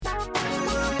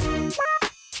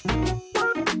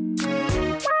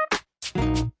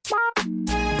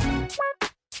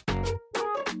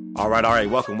All right.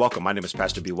 Welcome. My name is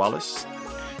Pastor B. Wallace.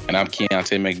 And I'm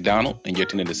Keontae McDonald, and you're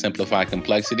tuning to Simplify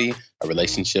Complexity, a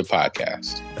relationship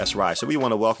podcast. That's right. So we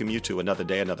want to welcome you to another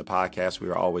day, another podcast. We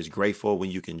are always grateful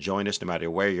when you can join us, no matter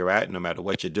where you're at, no matter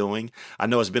what you're doing. I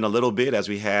know it's been a little bit as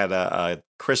we had a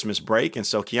Christmas break. And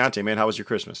so, Keontae, man, how was your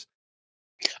Christmas?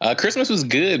 Christmas was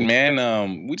good,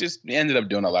 man. We just ended up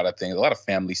doing a lot of things, a lot of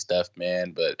family stuff,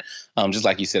 man. But just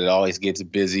like you said, it always gets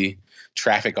busy.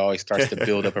 Traffic always starts to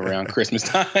build up around Christmas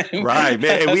time. Right,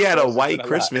 man. And we had a white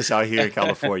Christmas out here in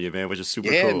California, man, which is super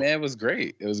cool. Yeah, man, it was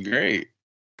great.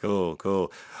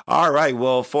 Cool. All right.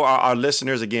 Well, for our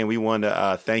listeners, again, we want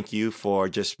to thank you for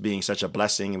just being such a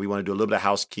blessing. And we want to do a little bit of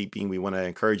housekeeping. We want to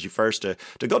encourage you first to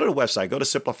go to the website, go to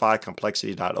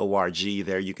simplifycomplexity.org.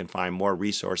 There you can find more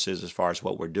resources as far as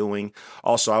what we're doing.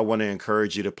 Also, I want to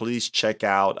encourage you to please check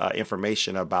out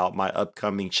information about my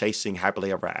upcoming Chasing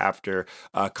Happily Ever After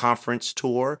conference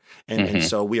tour. And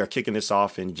so we are kicking this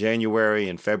off in January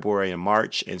and February and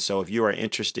March. And so if you are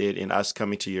interested in us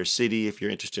coming to your city, if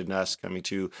you're interested in us coming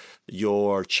to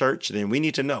your church, then we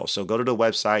need to know. So go to the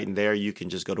website, and there you can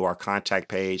just go to our contact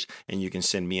page and you can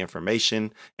send me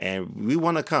information. And we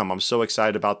want to come. I'm so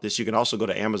excited about this. You can also go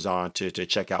to Amazon to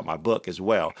check out my book as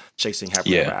well, Chasing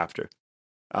Happily Ever After.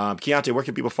 Keontae, where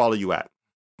can people follow you at?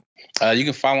 You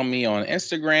can follow me on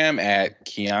Instagram at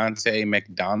Keontae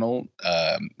McDonald.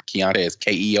 Keontae is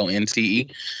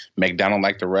Keonte. McDonald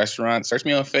like the restaurant. Search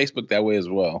me on Facebook that way as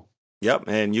well. Yep.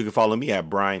 And you can follow me at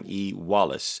Brian E.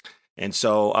 Wallace. And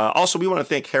so also we want to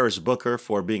thank Harris Booker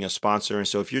for being a sponsor. And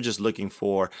so if you're just looking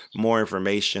for more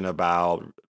information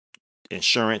about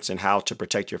insurance and how to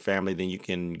protect your family, then you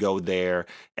can go there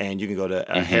and you can go to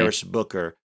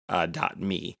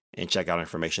harrisbooker.me and check out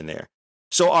information there.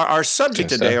 So our subject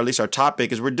today, or at least our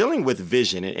topic, is we're dealing with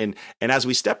vision. And as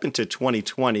we step into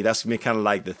 2020, that's been kind of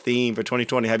like the theme for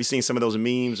 2020. Have you seen some of those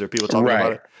memes or people talking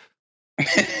about it?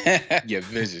 Yeah,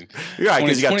 vision. You're right,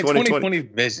 because you got 2020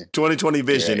 vision. 2020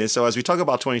 vision. Right. And so as we talk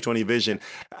about 2020 vision,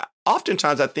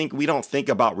 oftentimes I think we don't think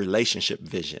about relationship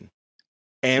vision.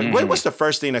 And what's the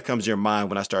first thing that comes to your mind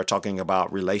when I start talking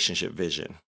about relationship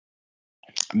vision?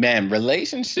 Man,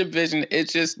 relationship vision,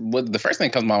 it's just the first thing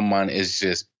that comes to my mind is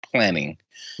just planning.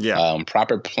 Yeah.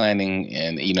 Proper planning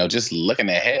and, just looking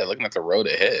ahead, looking at the road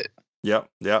ahead. Yep.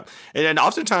 And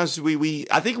oftentimes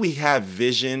I think we have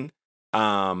vision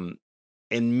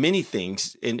in many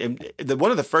things. And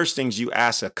one of the first things you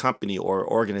ask a company or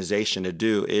organization to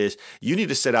do is you need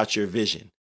to set out your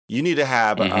vision. You need to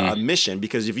have a mission,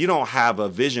 because if you don't have a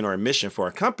vision or a mission for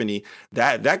a company,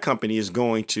 that company is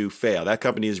going to fail. That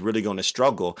company is really going to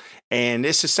struggle. And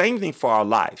it's the same thing for our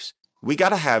lives. We got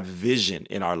to have vision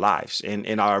in our lives.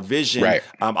 And our vision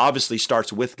obviously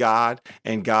starts with God,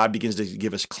 and God begins to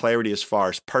give us clarity as far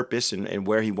as purpose and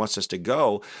where he wants us to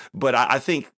go. But I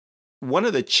think one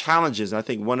of the challenges, and I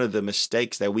think one of the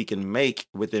mistakes that we can make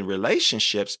within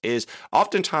relationships is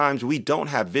oftentimes we don't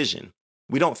have vision.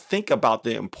 We don't think about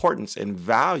the importance and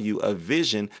value of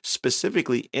vision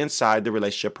specifically inside the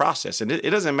relationship process. And it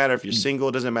doesn't matter if you're single,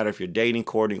 it doesn't matter if you're dating,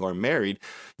 courting, or married.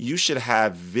 You should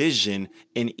have vision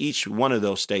in each one of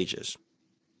those stages.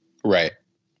 Right.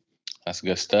 That's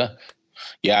good stuff.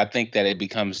 Yeah, I think that it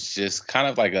becomes just kind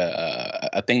of like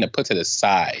a thing to put to the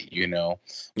side,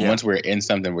 Once we're in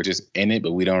something, we're just in it,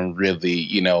 but we don't really,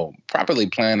 properly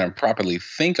plan or properly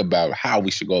think about how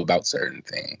we should go about certain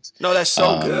things. No, that's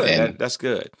so good. That's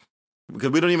good.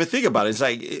 Because we don't even think about it. It's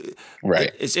like,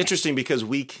 it's interesting because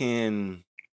we can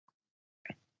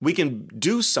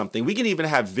do something. We can even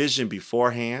have vision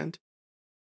beforehand,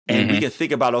 and we can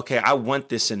think about, okay, I want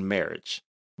this in marriage.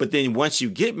 But then once you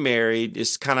get married,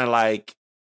 it's kind of like,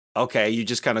 okay, you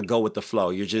just kind of go with the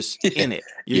flow. You're just in it.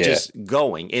 You're just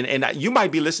going. And you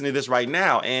might be listening to this right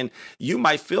now, and you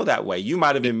might feel that way. You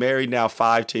might have been married now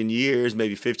 5, 10 years,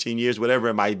 maybe 15 years, whatever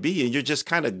it might be, and you're just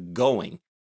kind of going.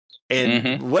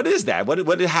 And what is that?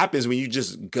 What happens when you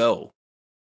just go?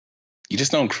 You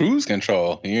just don't cruise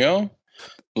control,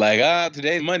 Like,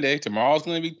 today's Monday, tomorrow's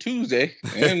going to be Tuesday,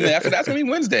 and after that's going to be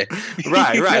Wednesday.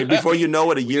 Right. Before you know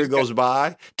it, a year goes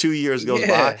by, 2 years goes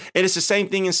by. And it's the same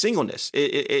thing in singleness.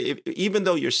 Even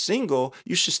though you're single,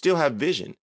 you should still have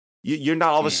vision. You're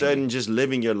not all of a sudden just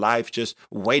living your life, just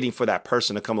waiting for that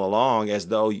person to come along as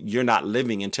though you're not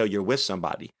living until you're with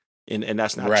somebody. And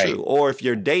that's not true. Or if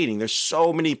you're dating, there's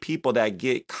so many people that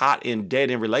get caught in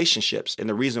dead-end relationships. And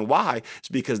the reason why is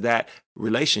because that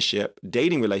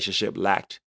dating relationship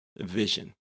lacked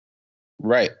vision.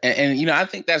 Right. And I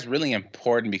think that's really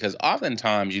important because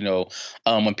oftentimes,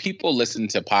 when people listen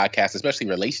to podcasts, especially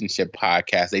relationship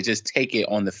podcasts, they just take it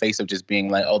on the face of just being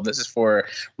like, oh, this is for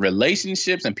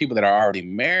relationships and people that are already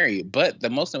married. But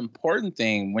the most important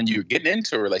thing when you're getting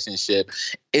into a relationship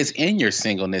is in your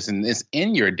singleness and it's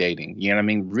in your dating. You know what I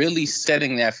mean? Really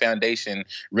setting that foundation,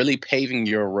 really paving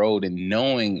your road and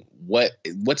knowing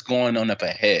what's going on up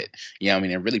ahead. You know what I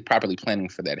mean? And really properly planning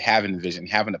for that, having vision,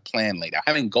 having a plan laid out,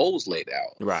 having goals laid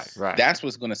out. Right. That's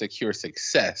what's going to secure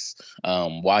success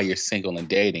while you're single and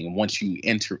dating once you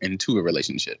enter into a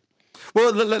relationship.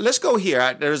 Well, let's go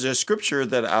here. There's a scripture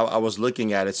that I was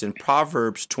looking at. It's in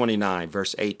Proverbs 29,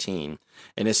 verse 18.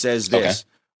 And it says this,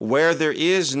 where there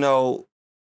is no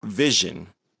vision,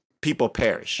 people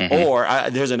perish. Mm-hmm. Or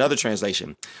there's another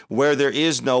translation, where there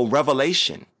is no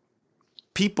revelation,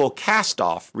 people cast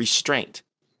off restraint.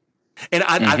 And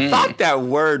I thought that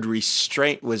word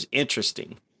restraint was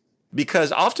interesting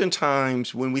because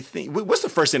oftentimes when we think, what's the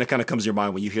first thing that kind of comes to your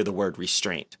mind when you hear the word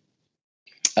restraint?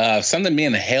 Something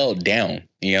being held down,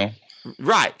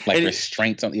 Right. Like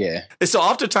restraints on, yeah. And so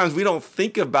oftentimes we don't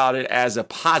think about it as a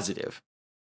positive,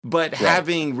 but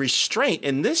having restraint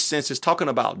in this sense is talking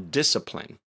about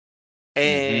discipline.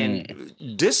 And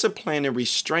discipline and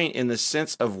restraint in the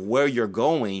sense of where you're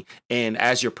going and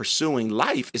as you're pursuing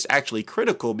life is actually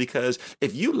critical because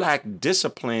if you lack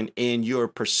discipline in your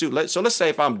pursuit, so let's say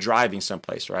if I'm driving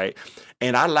someplace, right,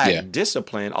 and I lack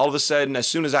discipline, all of a sudden, as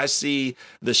soon as I see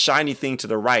the shiny thing to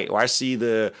the right or I see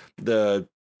the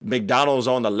McDonald's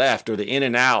on the left or the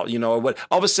In-N-Out, or what,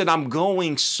 all of a sudden I'm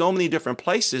going so many different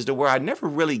places to where I never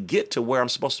really get to where I'm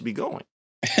supposed to be going.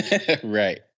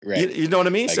 Right. You know what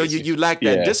I mean? So you lack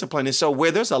that discipline. And so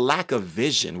where there's a lack of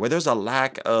vision, where there's a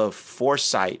lack of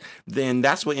foresight, then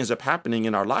that's what ends up happening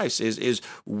in our lives is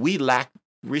we lack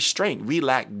restraint. We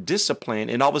lack discipline.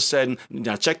 And all of a sudden,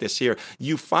 now check this here,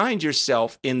 you find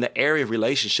yourself in the area of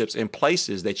relationships in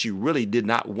places that you really did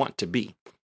not want to be.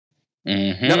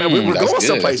 Now, we're going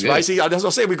someplace, right? See, that's what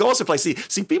I'm saying. We're going someplace.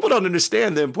 See, people don't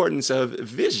understand the importance of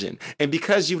vision. And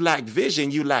because you lack vision,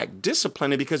 you lack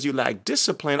discipline. And because you lack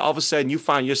discipline, all of a sudden you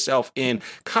find yourself in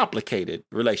complicated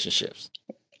relationships.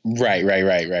 Right.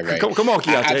 Come on,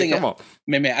 Keontae, come on.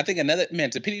 Man, I think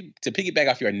to piggyback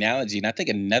off your analogy, and I think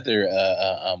another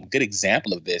good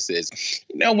example of this is,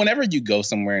 whenever you go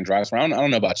somewhere and drive around, I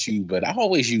don't know about you, but I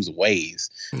always use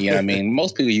Waze. You know what I mean?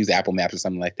 Most people use Apple Maps or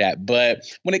something like that.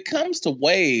 But when it comes to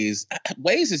Waze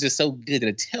is just so good that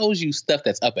it tells you stuff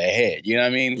that's up ahead. You know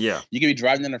what I mean? Yeah. You can be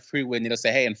driving down the freeway and it'll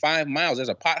say, hey, in 5 miles, there's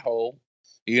a pothole.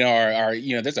 Or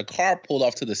there's a car pulled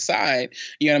off to the side,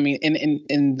 you know what I mean?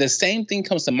 And the same thing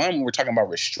comes to mind when we're talking about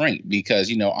restraint,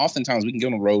 because, oftentimes we can go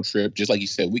on a road trip, just like you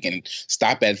said, we can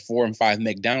stop at 4 and 5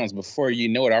 McDonald's. Before you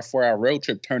know it, our 4-hour road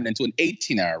trip turned into an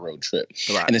 18-hour road trip.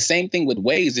 Right. And the same thing with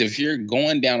Waze. If you're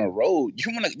going down a road,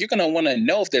 you're going to want to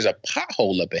know if there's a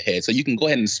pothole up ahead so you can go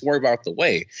ahead and swerve out the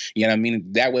way. You know what I mean?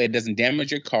 That way it doesn't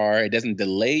damage your car. It doesn't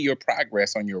delay your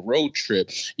progress on your road trip.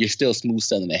 You're still smooth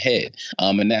sailing ahead.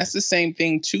 And that's the same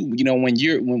thing too, when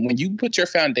you put your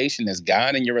foundation as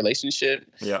God in your relationship,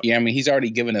 I mean, he's already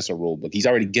given us a rule book. He's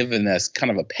already given us kind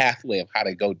of a pathway of how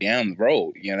to go down the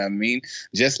road. You know what I mean?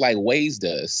 Just like Waze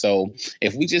does. So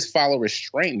if we just follow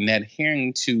restraint and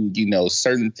adhering to,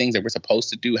 certain things that we're supposed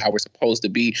to do, how we're supposed to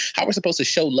be, how we're supposed to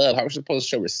show love, how we're supposed to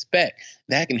show respect,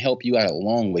 that can help you out a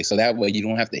long way. So that way you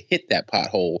don't have to hit that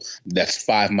pothole that's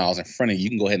 5 miles in front of you. You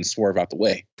can go ahead and swerve out the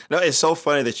way. No, it's so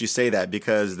funny that you say that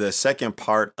because the second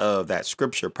part of that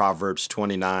scripture, Proverbs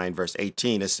 29, verse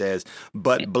 18, it says,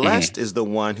 but blessed is the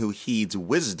one who heeds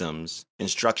wisdom's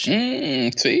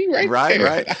instruction. See,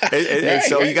 right. And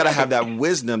so you got to have that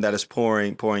wisdom that is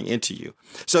pouring into you.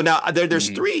 So now there's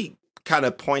three kind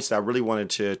of points that I really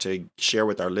wanted to share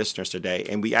with our listeners today.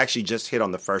 And we actually just hit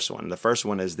on the first one. The first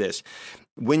one is this.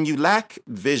 When you lack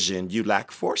vision, you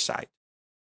lack foresight.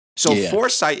 So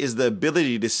foresight is the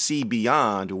ability to see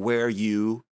beyond where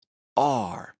you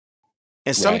are.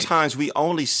 And sometimes we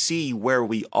only see where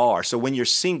we are. So when you're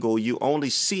single, you only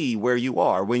see where you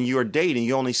are. When you're dating,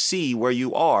 you only see where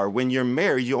you are. When you're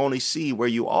married, you only see where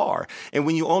you are. And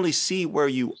when you only see where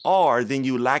you are, then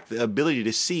you lack the ability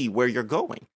to see where you're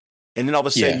going. And then all of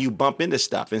a sudden you bump into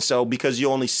stuff. And so because you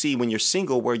only see when you're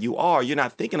single where you are, you're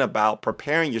not thinking about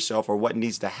preparing yourself or what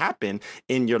needs to happen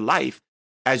in your life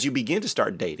as you begin to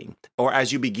start dating or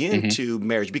as you begin to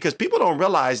marriage, because people don't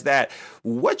realize that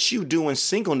what you do in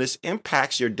singleness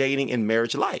impacts your dating and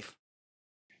marriage life.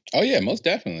 Oh yeah, most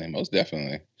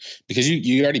definitely. Because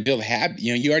you already build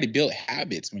you already build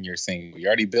habits when you're single. You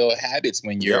already build habits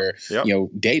when you're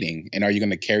dating. And are you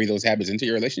going to carry those habits into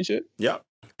your relationship? Yeah.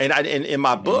 And in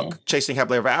my You know? book, Chasing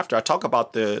Happily Ever After, I talk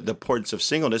about the importance of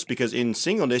singleness, because in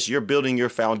singleness, you're building your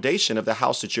foundation of the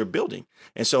house that you're building.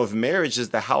 And so if marriage is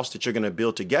the house that you're going to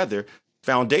build together,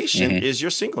 foundation Mm-hmm. is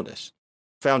your singleness.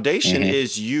 Foundation Mm-hmm.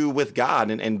 is you with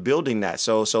God and building that.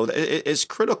 So it's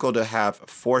critical to have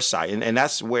foresight. And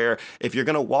that's where, if you're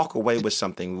going to walk away with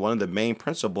something, one of the main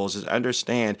principles is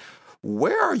understand,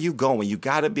 where are you going? You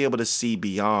got to be able to see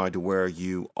beyond where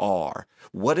you are.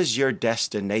 What is your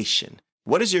destination?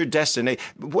 What is your destination?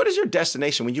 What is your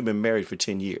destination when you've been married for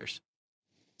 10 years?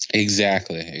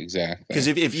 Exactly. Because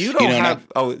if you You don't know, and have,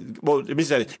 oh, well, let me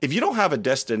say this. If you don't have a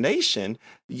destination,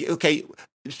 okay,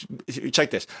 check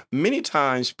this. Many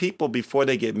times people, before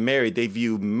they get married, they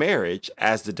view marriage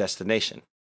as the destination.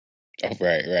 oh,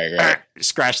 right.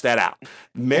 Scratch that out.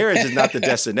 Marriage is not the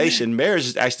destination. Marriage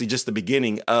is actually just the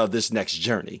beginning of this next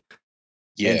journey.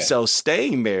 And Yeah. so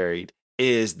staying married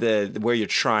is the where you're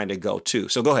trying to go to.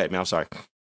 So go ahead, man. I'm sorry.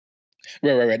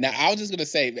 Right. Now, I was just gonna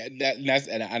say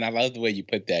and I love the way you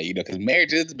put that. Because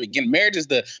marriage is the beginning. Marriage is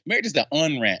the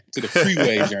on-ramp to the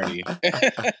freeway journey.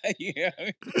 Yeah.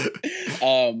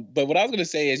 But what I was gonna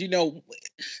say is,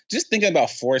 just thinking about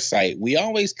foresight, we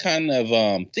always kind of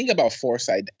think about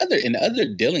foresight in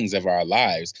other dealings of our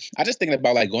lives. I just thinking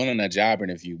about like going on a job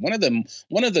interview. One of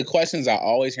the questions I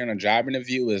always hear on a job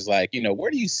interview is like,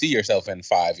 where do you see yourself in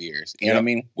 5 years? You know what I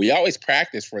mean? We always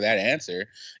practice for that answer.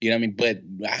 You know what I mean? But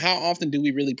how often do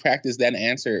we really practice that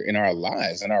answer in our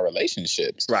lives, in our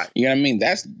relationships? Right. You know what I mean?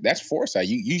 That's foresight.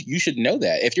 You should know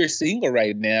that. If you're single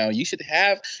right now, you should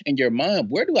have in your mind,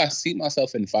 where do I see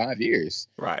myself in 5 years?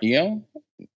 Right. Yeah.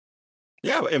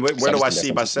 And where do I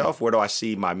see myself? Where do I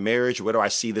see my marriage? Where do I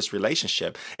see this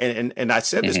relationship? And I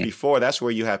said this before. That's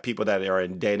where you have people that are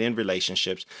in dead end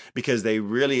relationships, because they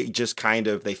really just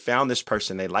they found this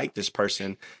person, they like this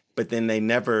person, but then they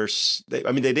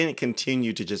didn't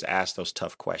continue to just ask those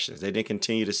tough questions. They didn't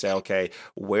continue to say, okay,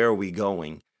 where are we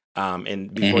going?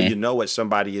 And before you know it,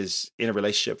 somebody is in a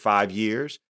relationship 5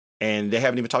 years, and they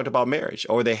haven't even talked about marriage,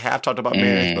 or they have talked about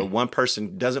marriage, but one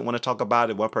person doesn't want to talk about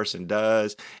it, one person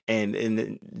does.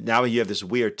 And now you have this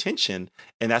weird tension,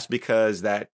 and that's because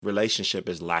that relationship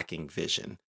is lacking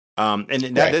vision.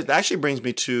 That actually brings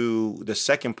me to the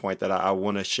second point that I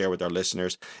want to share with our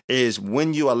listeners is,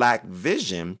 when you lack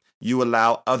vision, you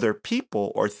allow other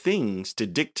people or things to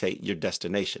dictate your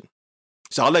destination.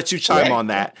 So I'll let you chime on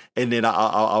that, and then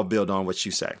I'll build on what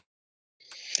you say.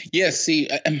 Yeah, see,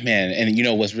 man,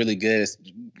 and what's really good is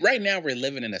right now we're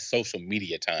living in a social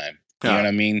media time. You know what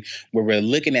I mean? Where we're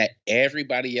looking at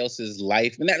everybody else's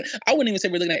life. And I wouldn't even say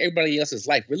we're looking at everybody else's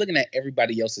life. We're looking at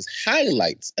everybody else's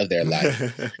highlights of their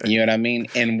life. You know what I mean?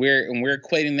 And we're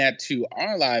equating that to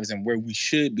our lives and where we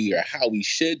should be or how we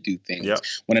should do things. Yep.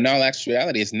 When in all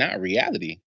actuality, it's not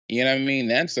reality. You know what I mean?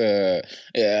 That's a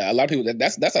lot of people.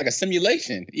 That's like a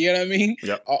simulation. You know what I mean?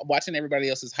 Yep. Watching everybody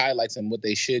else's highlights and what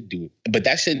they should do, but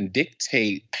that shouldn't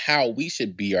dictate how we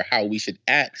should be or how we should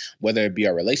act. Whether it be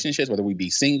our relationships, whether we be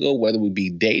single, whether we be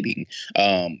dating.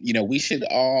 We should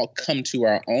all come to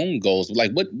our own goals.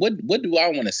 Like, what do I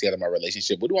want to see out of my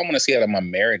relationship? What do I want to see out of my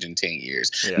marriage in 10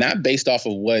 years? Yeah. Not based off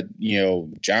of what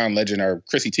John Legend or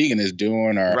Chrissy Teigen is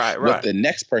doing, or what the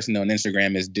next person on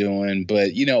Instagram is doing,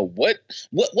 but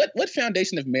what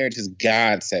foundation of marriage has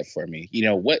God set for me?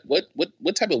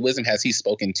 What type of wisdom has He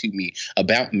spoken to me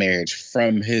about marriage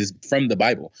from the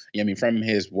Bible? From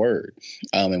His Word.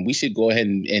 And we should go ahead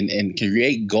and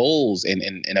create goals and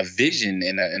a vision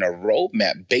and a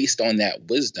roadmap based on that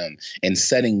wisdom, and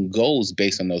setting goals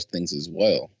based on those things as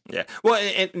well. Yeah. Well,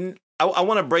 and I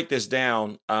want to break this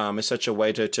down in such a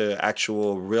way to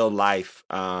actual real life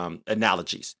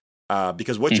analogies.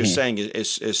 Because what you're saying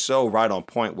is so right on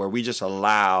point, where we just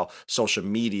allow social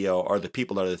media or the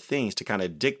people or the things to kind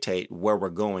of dictate where we're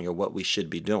going or what we should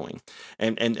be doing.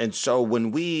 And so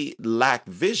when we lack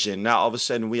vision, now all of a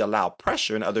sudden we allow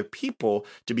pressure and other people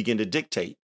to begin to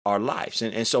dictate our lives.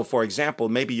 And so, for example,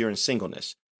 maybe you're in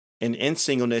singleness. And in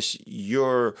singleness,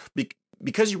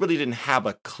 because you really didn't have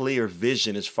a clear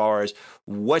vision as far as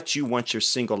what you want your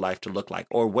single life to look like,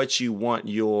 or what you want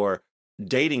your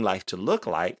dating life to look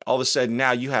like, all of a sudden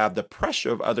now you have the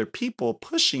pressure of other people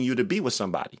pushing you to be with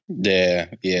somebody. Yeah.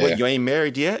 What, you ain't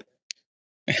married yet?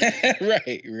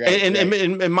 Right.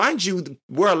 And mind you,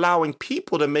 we're allowing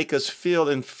people to make us feel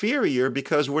inferior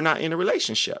because we're not in a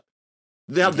relationship.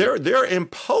 Now they're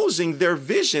imposing their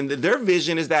vision. Their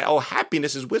vision is that, oh,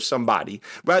 happiness is with somebody,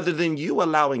 rather than you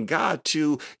allowing God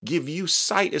to give you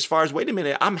sight as far as, wait a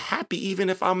minute, I'm happy even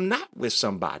if I'm not with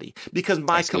somebody, because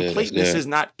my That's good. That's completeness good. is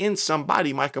not in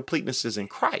somebody. My completeness is in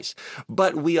Christ.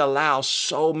 But we allow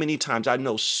so many times, I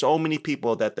know so many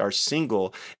people that are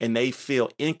single and they feel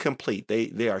incomplete.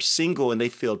 They are single and they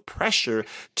feel pressure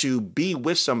to be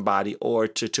with somebody or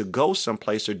to go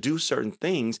someplace or do certain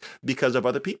things because of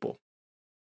other people.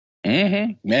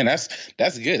 Man, that's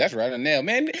good. That's right on the nail,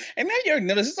 man. And now you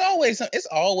notice it's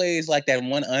always like that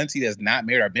one auntie that's not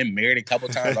married or been married a couple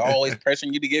times, always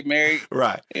pressuring you to get married.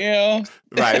 Right. You know?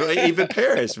 Right. Even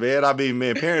parents, man. I mean,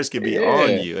 man, parents can be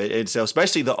on you. And so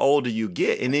especially the older you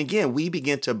get. And again, we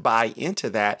begin to buy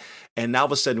into that. And all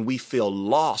of a sudden we feel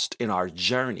lost in our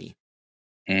journey.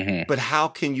 But how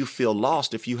can you feel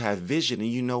lost if you have vision and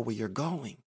you know where you're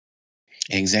going?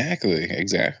 Exactly.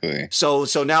 So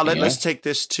now let's take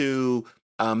this to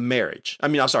marriage.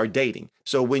 Dating.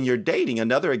 So when you're dating,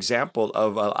 another example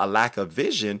of a lack of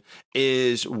vision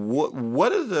is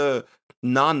what are the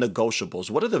non-negotiables?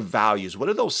 What are the values? What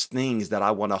are those things that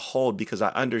I want to hold? Because I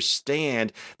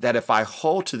understand that if I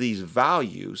hold to these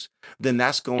values, then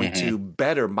that's going to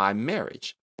better my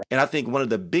marriage. And I think one of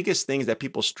the biggest things that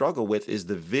people struggle with is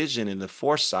the vision and the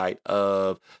foresight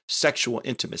of sexual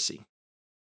intimacy.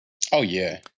 Oh,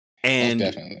 yeah. And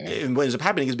definitely. what ends up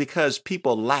happening is because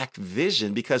people lack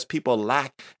vision, because people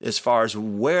lack as far as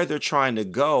where they're trying to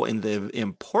go and the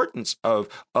importance of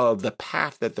the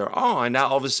path that they're on. Now,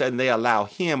 all of a sudden, they allow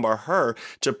him or her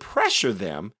to pressure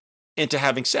them into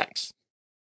having sex.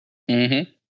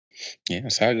 Yeah,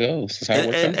 that's how it goes. That's how it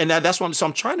works out. And that's what so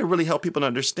I'm trying to really help people to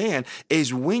understand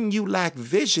is when you lack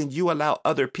vision, you allow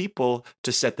other people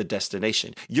to set the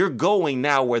destination. You're going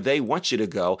now where they want you to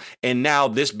go. And now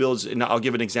this builds, and I'll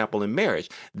give an example in marriage.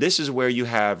 This is where you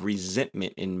have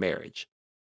resentment in marriage.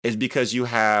 Is because you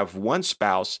have one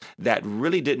spouse that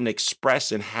really didn't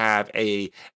express and have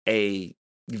a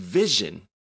vision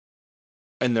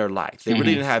in their life. They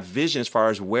really didn't have vision as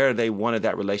far as where they wanted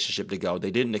that relationship to go.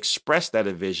 They didn't express that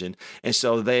vision. And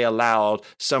so they allowed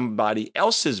somebody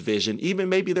else's vision, even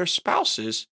maybe their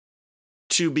spouses,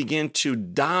 to begin to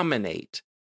dominate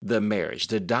the marriage,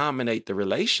 to dominate the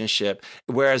relationship.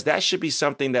 Whereas that should be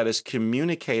something that is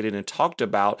communicated and talked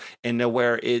about, and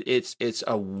where it's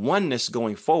a oneness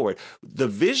going forward. The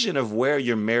vision of where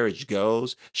your marriage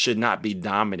goes should not be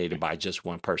dominated by just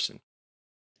one person.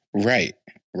 Right.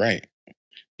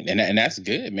 And that's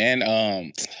good, man.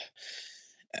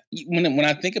 When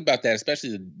I think about that,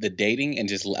 especially the dating and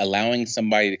just allowing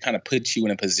somebody to kind of put you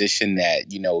in a position that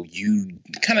you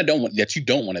kind of don't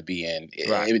want to be in,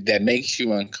 that makes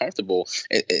you uncomfortable.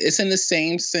 It's in the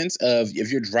same sense of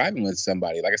if you're driving with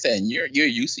somebody, like I said, and you're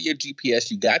used to your GPS,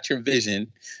 you got your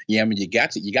vision, you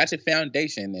got your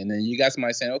foundation, and then you got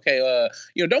somebody saying, okay,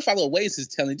 don't follow Waze is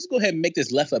telling you, just go ahead and make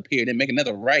this left up here, then make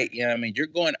another right. You're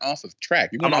going off of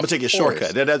track. I'm gonna take a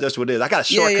shortcut. That's what it is. I got a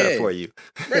shortcut for you.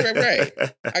 Right.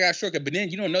 I got a shortcut, but then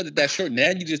you don't know that short.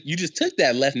 Now you just took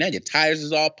that left. Now your tires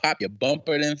is all popped. Your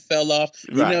bumper then fell off.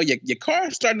 Your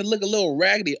car's starting to look a little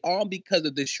raggedy, all because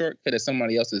of the shortcut that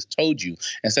somebody else has told you,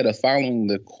 instead of following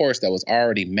the course that was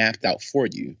already mapped out for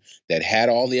you, that had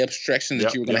all the obstructions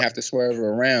that you were going to have to swerve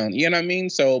around. You know what I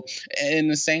mean? So in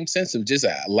the same sense of just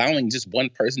allowing just one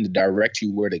person to direct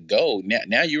you where to go,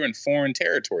 now you're in foreign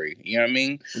territory. You know what I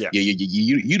mean? Yeah.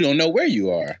 You don't know where you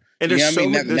are. And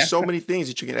there's so many things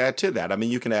that you can add to that. I mean,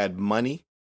 you can add money.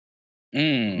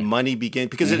 Money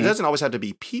because it doesn't always have to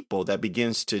be people that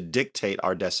begins to dictate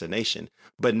our destination.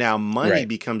 But now money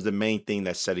becomes the main thing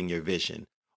that's setting your vision.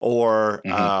 Or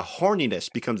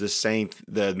horniness becomes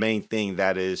the main thing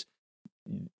that is,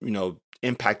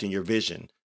 impacting your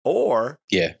vision. Or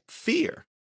fear.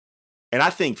 And I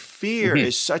think fear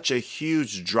is such a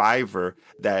huge driver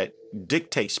that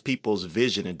dictates people's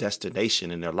vision and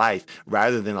destination in their life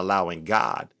rather than allowing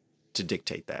God to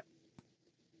dictate that.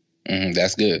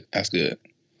 That's good.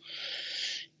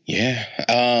 Yeah.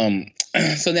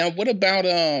 So now what about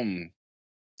we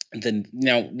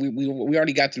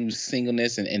already got through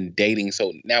singleness and dating.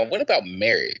 So now what about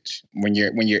marriage? When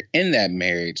you're in that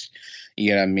marriage,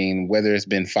 you know what I mean? Whether it's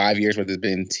been 5 years, whether it's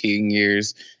been 10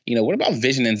 years, what about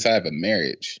vision inside of a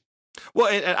marriage? Well,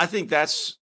 and I think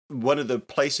that's one of the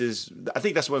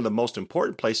most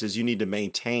important places you need to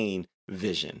maintain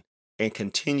vision and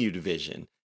continued vision.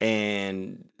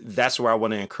 And that's where I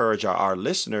want to encourage our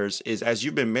listeners is, as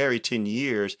you've been married 10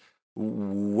 years,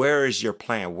 where is your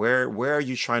plan? Where are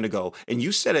you trying to go? And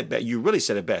you said it, you really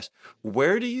said it best.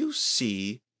 Where do you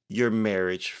see your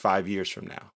marriage 5 years from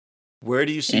now? Where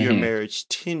do you see your marriage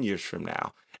 10 years from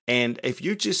now? And if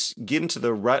you just get into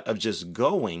the rut of just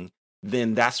going,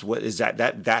 then that's what is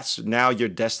that's now your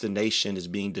destination is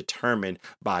being determined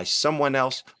by someone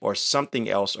else or something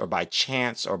else or by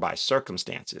chance or by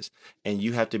circumstances. And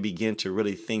you have to begin to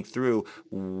really think through,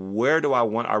 where do I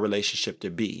want our relationship to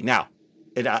be? Now,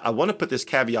 and I want to put this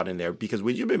caveat in there, because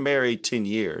when you've been married 10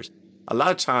 years, a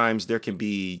lot of times there can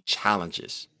be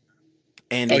challenges.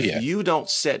 And if you don't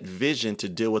set vision to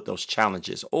deal with those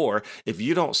challenges, or if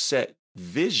you don't set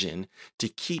vision to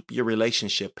keep your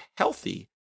relationship healthy,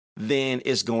 then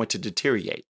it's going to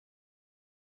deteriorate.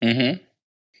 Mm-hmm.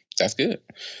 That's good.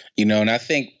 And I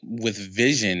think with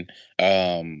vision,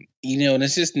 and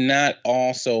it's just not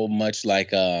all so much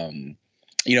like,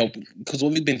 because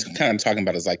what we've been kind of talking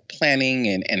about is like planning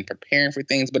and preparing for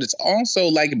things, but it's also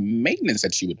like maintenance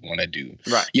that you would want to do.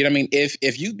 Right. You know what I mean?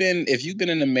 If you've been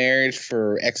in a marriage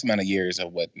for X amount of years or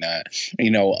whatnot,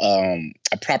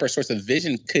 a proper source of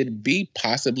vision could be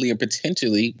possibly or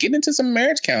potentially get into some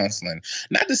marriage counseling.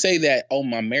 Not to say that, oh,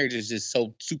 my marriage is just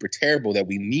so super terrible that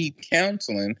we need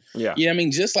counseling. Yeah. You know what I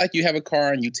mean? Just like you have a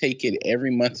car and you take it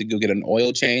every month to go get an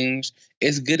oil change,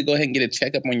 it's good to go ahead and get a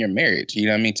checkup on your marriage. You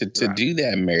know what I mean? To do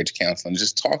that marriage counseling,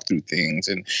 just talk through things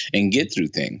and get through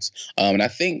things. And I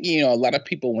think, a lot of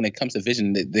people, when it comes to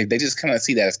vision, they just kind of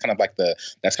see that as kind of like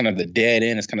that's kind of the dead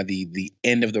end. It's kind of the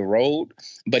end of the road.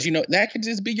 But, that could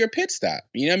just be your pit stop.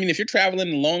 You know what I mean? If you're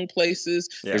traveling long places,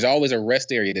 there's always a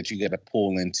rest area that you got to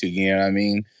pull into. You know what I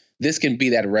mean? This can be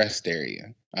that rest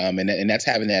area. And that's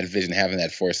having that vision, having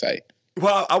that foresight.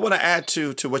 Well, I want to add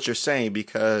to what you're saying,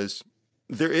 because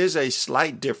there is a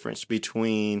slight difference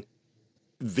between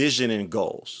vision and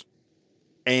goals,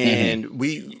 and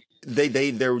they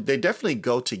definitely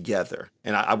go together.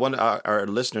 And I want our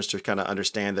listeners to kind of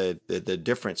understand the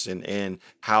difference in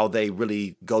how they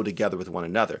really go together with one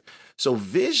another. So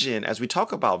vision, as we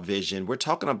talk about vision, we're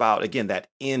talking about, again, that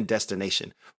end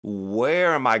destination.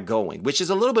 Where am I going? Which is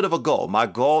a little bit of a goal. My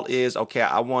goal is, okay,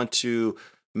 I want to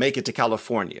make it to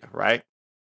California, right?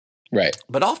 Right.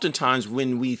 But oftentimes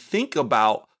when we think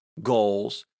about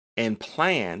goals and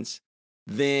plans,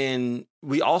 then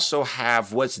we also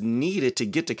have what's needed to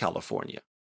get to California.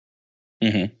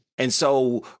 Mm-hmm. And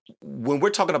so when we're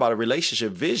talking about a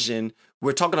relationship vision,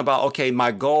 we're talking about, okay,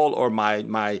 my goal or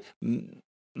my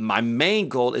main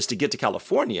goal is to get to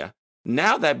California.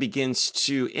 Now that begins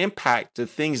to impact the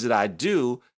things that I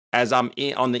do as I'm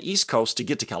on the East Coast to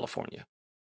get to California.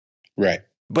 Right.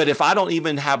 But if I don't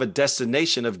even have a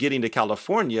destination of getting to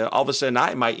California, all of a sudden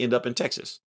I might end up in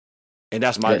Texas. And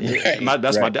that's my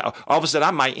all of a sudden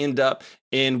I might end up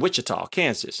in Wichita,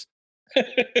 Kansas.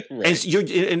 Right.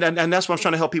 And that's what I'm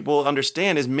trying to help people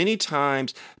understand is many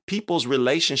times people's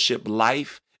relationship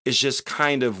life is just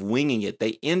kind of winging it.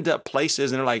 They end up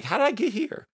places and they're like, how did I get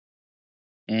here?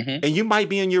 Mm-hmm. And you might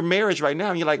be in your marriage right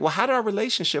now and you're like, well, how did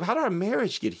our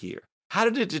marriage get here? How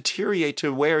did it deteriorate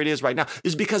to where it is right now?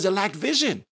 It's because it lacked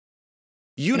vision.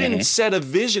 You didn't set a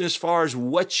vision as far as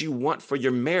what you want for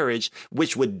your marriage,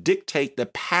 which would dictate the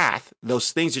path,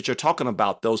 those things that you're talking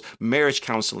about, those marriage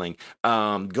counseling,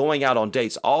 going out on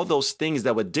dates, all those things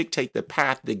that would dictate the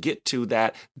path to get to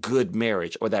that good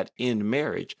marriage or that end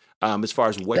marriage, as far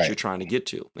as what you're trying to get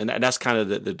to. And that's kind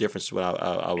of the difference what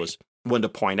I was wanting to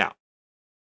point out.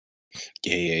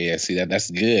 Yeah. See, that's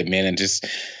good, man. And just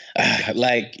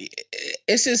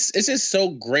it's just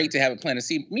so great to have a plan. To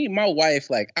see me and my wife,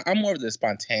 like I'm more of the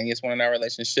spontaneous one in our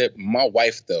relationship. My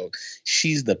wife, though,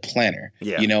 she's the planner.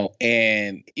 Yeah.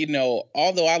 And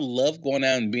although I love going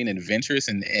out and being adventurous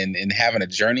and having a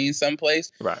journey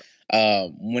someplace, right.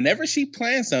 Whenever she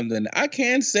plans something, I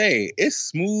can say it's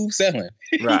smooth sailing.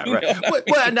 Right.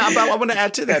 Well, no, but I want to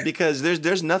add to that because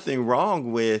there's nothing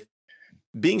wrong with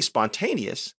being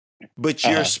spontaneous. But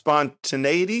your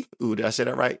spontaneity, did I say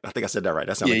that right? I think I said that right.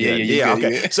 That sounded good. Yeah,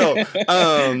 okay. Yeah. So,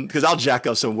 because I'll jack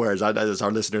up some words, as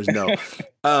our listeners know.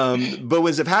 But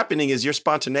what's happening is your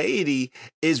spontaneity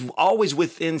is always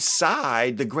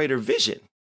inside the greater vision.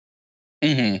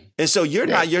 Mm-hmm. And so you're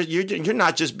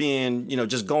not just being,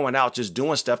 just going out, just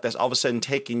doing stuff that's all of a sudden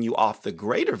taking you off the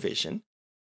greater vision.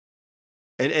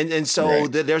 And so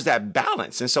there's that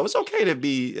balance. And so it's okay to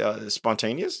be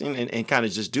spontaneous and kind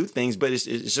of just do things, but it's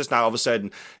just not all of a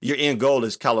sudden your end goal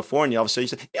is California. All of a sudden you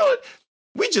say, what,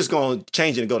 we just going to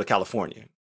change it and go to California.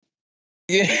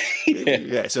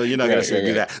 Yeah. So you're not going to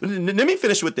do that. Let me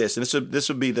finish with this. And this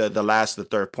would be the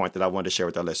third point that I wanted to share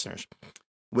with our listeners,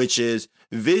 which is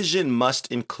vision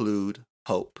must include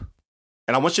hope.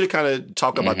 And I want you to kind of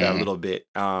talk about that a little bit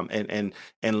and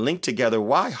link together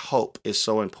why hope is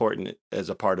so important as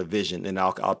a part of vision. And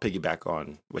I'll piggyback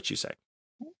on what you say.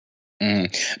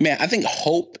 Man, I think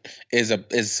hope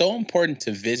is so important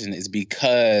to vision is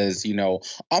because,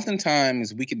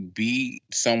 oftentimes we can be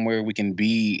somewhere, we can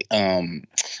be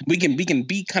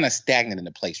kind of stagnant in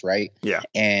a place, right? Yeah.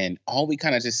 And all we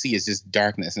kind of just see is just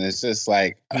darkness. And it's just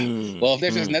like, well, if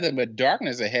there's just nothing but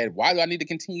darkness ahead, why do I need to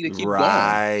continue to keep going?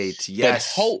 Right.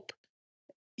 Yes.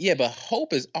 But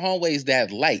hope is always that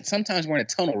light. Sometimes we're in a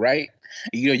tunnel, right?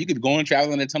 You could go and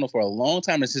travel in a tunnel for a long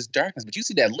time. It's just darkness, but you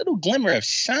see that little glimmer of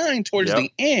shine towards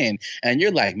the end, and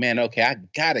you're like, man, okay, I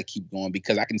gotta keep going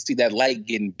because I can see that light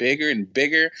getting bigger and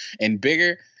bigger and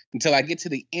bigger until I get to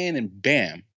the end, and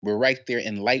bam, we're right there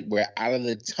in light. We're out of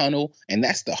the tunnel, and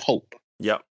that's the hope.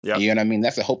 Yep. You know what I mean?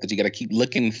 That's the hope that you got to keep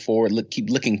looking forward, keep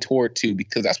looking toward to,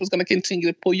 because that's what's going to continue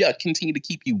to pull you up, continue to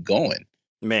keep you going.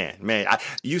 Man,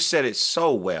 you said it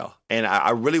so well. And I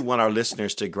really want our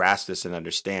listeners to grasp this and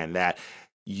understand that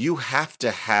you have to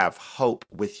have hope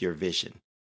with your vision,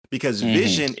 because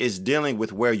vision is dealing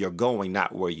with where you're going,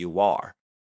 not where you are.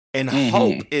 And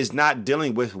hope is not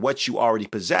dealing with what you already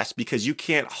possess, because you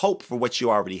can't hope for what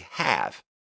you already have.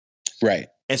 Right.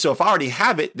 And so if I already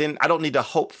have it, then I don't need to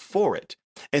hope for it.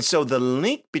 And so the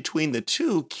link between the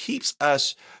two keeps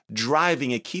us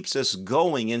driving, it keeps us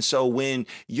going. And so when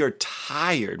you're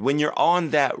tired, when you're on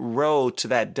that road to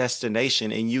that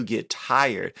destination and you get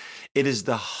tired, it is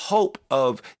the hope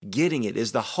of getting it,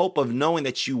 is the hope of knowing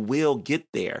that you will get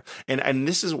there. And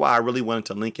this is why I really wanted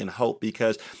to link in hope,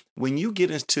 because when you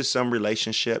get into some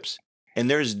relationships and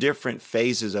there's different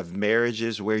phases of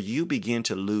marriages where you begin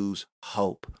to lose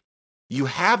hope. You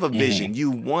have a vision.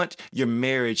 You want your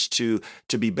marriage to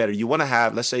be better. You want to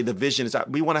have, let's say the vision is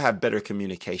we want to have better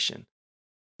communication.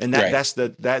 And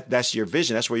that's your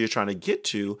vision. That's where you're trying to get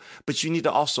to. But you need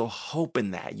to also hope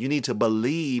in that. You need to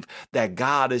believe that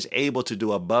God is able to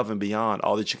do above and beyond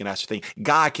all that you can ask or think.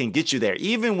 God can get you there.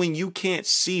 Even when you can't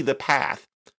see the path,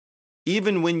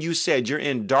 even when you said you're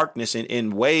in darkness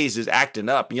and Waze is acting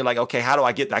up and you're like, okay, how do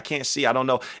I get there? I can't see. I don't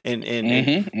know. And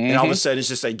all of a sudden it's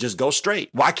just like, just go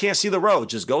straight. Well, I can't see the road.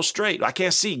 Just go straight. I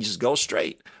can't see. Just go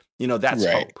straight. That's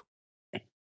hope.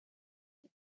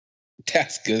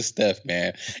 That's good stuff,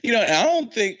 man. I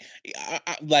don't think,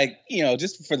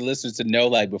 just for the listeners to know,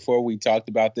 like before we talked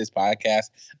about this podcast,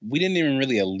 we didn't even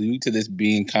really allude to this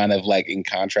being kind of like in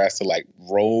contrast to like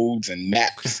roads and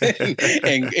maps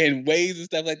and ways and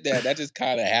stuff like that. That just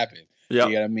kind of happened. Yep.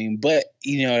 You know what I mean? But,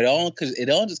 it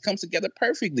all just comes together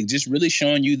perfectly. Just really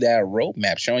showing you that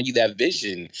roadmap, showing you that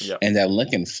vision and that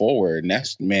looking forward. And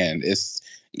that's, man,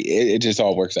 it just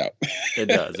all works out. It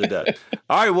does.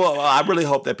 All right. Well, I really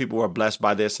hope that people were blessed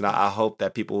by this. And I hope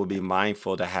that people will be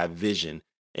mindful to have vision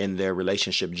in their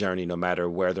relationship journey, no matter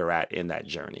where they're at in that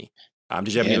journey.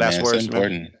 Did you have any last words? So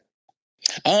important.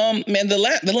 Man, the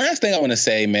last thing I want to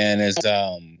say, man, is,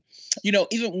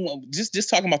 even just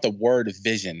talking about the word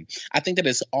vision, I think that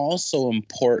it's also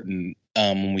important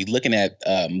when we're looking at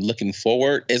looking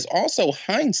forward is also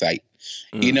hindsight.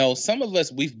 Some of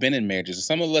us, we've been in marriages.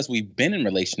 Some of us, we've been in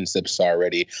relationships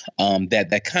already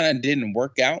that kind of didn't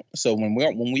work out. So when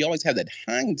we always have that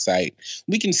hindsight,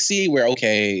 we can see where,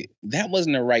 okay, that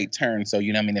wasn't the right turn. So,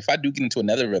 if I do get into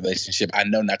another relationship, I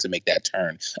know not to make that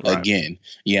turn again.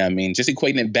 Just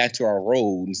equating it back to our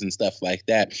roads and stuff like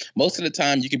that. Most of the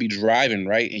time you can be driving,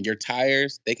 right? And your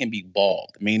tires, they can be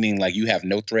bald, meaning like you have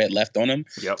no tread left on them.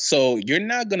 Yep. So you're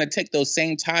not going to take those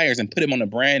same tires and put them on a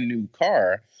brand new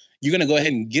car. You're going to go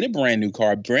ahead and get a brand new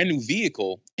car, brand new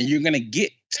vehicle, and you're going to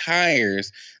get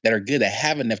tires that are good, that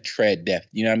have enough tread depth,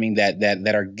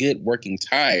 that are good working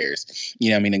tires,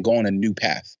 and go on a new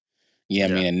path,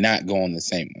 and not go on the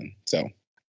same one. So,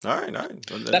 all right.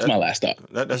 That's my last thought.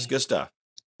 That's good stuff.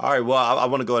 All right. Well, I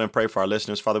want to go ahead and pray for our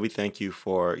listeners. Father, we thank you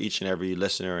for each and every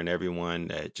listener and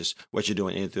everyone, just what you're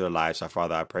doing in through their lives. Our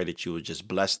Father, I pray that you would just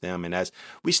bless them. And as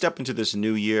we step into this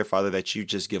new year, Father, that you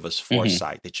just give us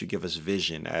foresight, that you give us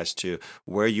vision as to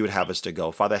where you would have us to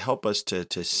go. Father, help us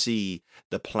to see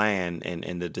the plan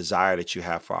and the desire that you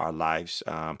have for our lives.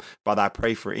 Father, I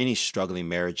pray for any struggling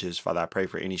marriages. Father, I pray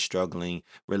for any struggling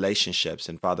relationships.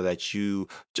 And Father, that you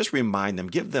just remind them,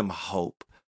 give them hope.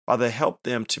 Father, help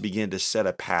them to begin to set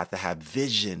a path, to have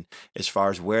vision as far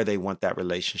as where they want that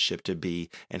relationship to be,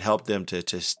 and help them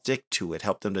to stick to it,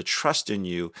 help them to trust in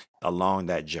you along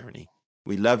that journey.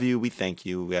 We love you. We thank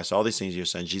you. We ask all these things in your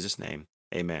son, Jesus' name.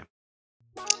 Amen.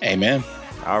 Amen.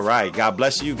 All right. God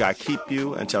bless you. God keep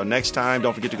you. Until next time,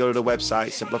 don't forget to go to the website,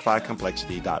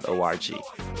 simplifycomplexity.org.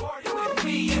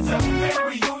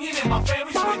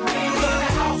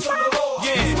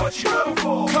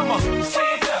 Come on,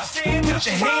 stand up, put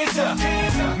your hands up,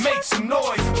 make some noise.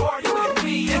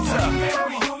 It's a family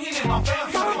reunion and my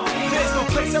family with me. There's no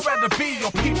place I'd rather be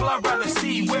your people, I'd rather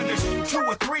see. Where there's 2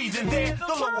 or 3, then there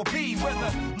the Lord will be. Where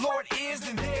the Lord is,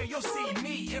 then there you'll see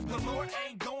me. If the Lord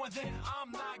ain't going, then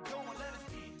I'm not